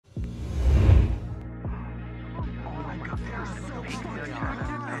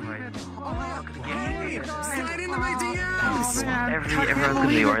Everyone's gonna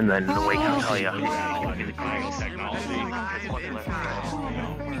be wearing that in the wake, I'll tell you.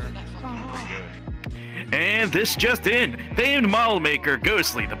 And this just in, famed model maker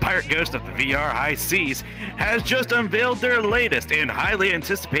Ghostly, the pirate ghost of the VR high seas, has just unveiled their latest and highly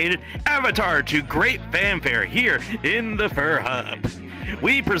anticipated avatar to great fanfare here in the Fur Hub.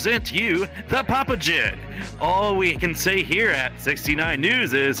 We present to you the Papa Jin. All we can say here at 69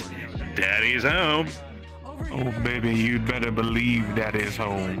 News is, Daddy's home. Oh, baby, you'd better believe Daddy's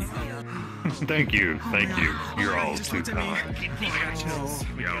home. Thank you. You're all too kind.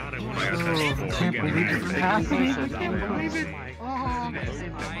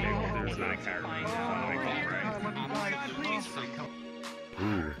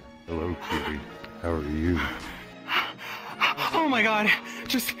 Ooh, hello, cutie. How are you? Oh my god,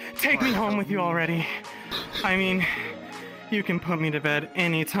 just take me home with you already. I mean, you can put me to bed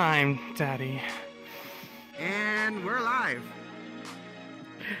anytime, Daddy. And we're live.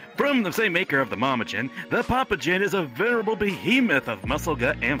 From the same maker of the Mama Jin, the Papa Jin is a venerable behemoth of muscle,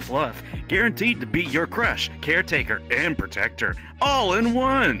 gut, and fluff, guaranteed to be your crush, caretaker, and protector, all in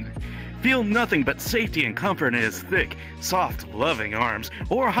one. Feel nothing but safety and comfort in his thick, soft, loving arms,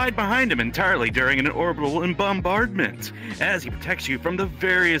 or hide behind him entirely during an orbital bombardment, as he protects you from the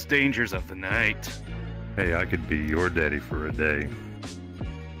various dangers of the night. Hey, I could be your daddy for a day.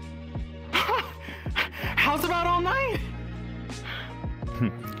 How's about all night?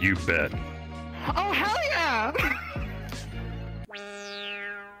 You bet. Oh, hell yeah!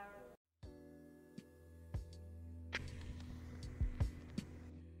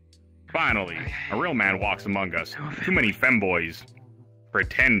 Finally, a real man walks among us. Too many femboys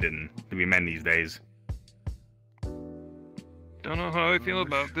pretending to be men these days. Don't know how I feel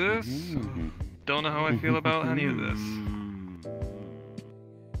about this. Don't know how I feel about any of this.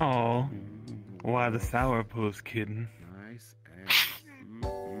 Oh, why the sourpuss kidding? Nice.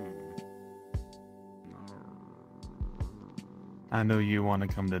 I know you want to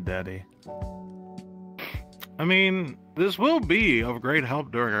come to Daddy. I mean, this will be of great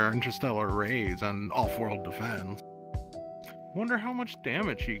help during our interstellar raids and off-world defense. Wonder how much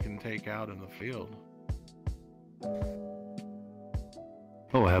damage he can take out in the field.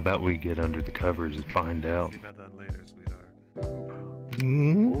 Oh, how about we get under the covers and find out? About that later, sweetheart.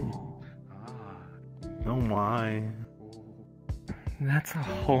 Oh my. That's a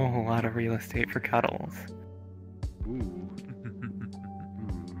whole lot of real estate for cuddles.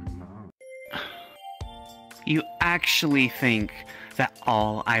 You actually think that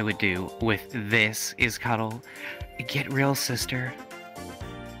all I would do with this is cuddle? Get real, sister.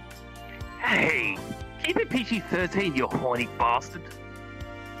 Hey, keep it PG-13, you horny bastard.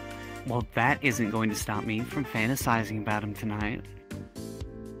 Well, that isn't going to stop me from fantasizing about him tonight.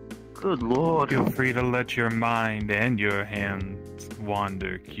 Good lord. Feel free to let your mind and your hands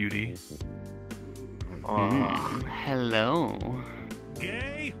wander, cutie. Hello.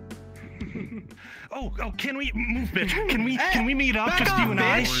 Gay? Oh, can we move, bitch? Can we meet up, just you and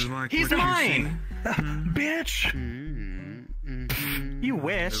I? He's mine! Bitch! You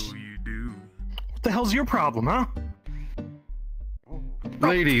wish. So you do. What the hell's your problem, huh?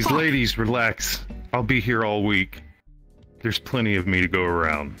 Ladies, relax. I'll be here all week. There's plenty of me to go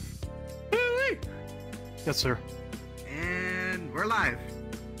around. Yes, sir. And we're live.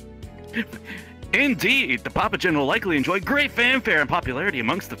 Indeed, the Papa Jin will likely enjoy great fanfare and popularity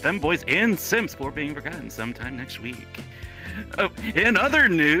amongst the femboys and simps for being forgotten sometime next week. In other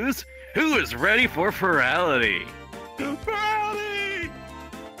news, who is ready for virality? Virality!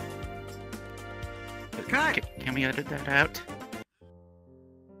 Cut! Can we edit that out?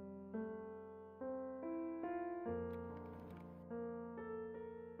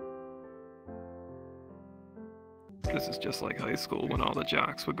 This is just like high school when all the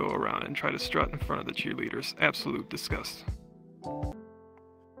jocks would go around and try to strut in front of the cheerleaders. Absolute disgust.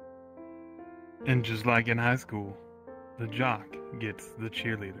 And just like in high school, the jock gets the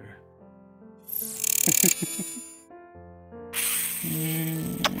cheerleader.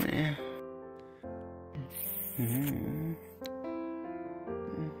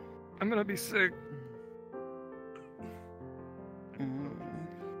 I'm gonna be sick.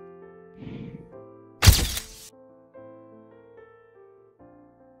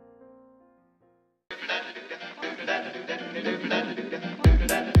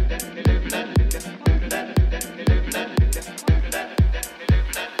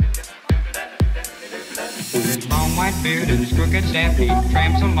 white beard and his crooked staff, he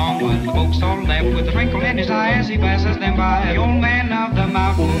tramps along with the folks all left with a twinkle in his eye as he passes them by. The old man of the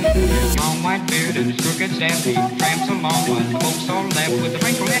mountain, long white beard and his crooked staff, he tramps along with the folks all left with a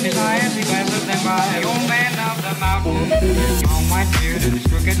twinkle in his eye as he passes them by. The old man of the mountain, long white beard and his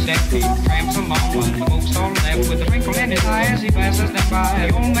crooked staff, he tramps along with the folks all left with a twinkle in his eye as he passes them by.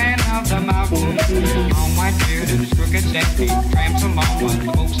 The old man of the mountain, long white beard and his crooked staff, he tramps along with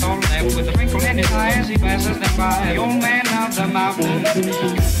the folks all left with a twinkle in his eye as he passes them by. The old man of the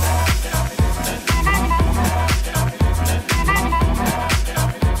mountain.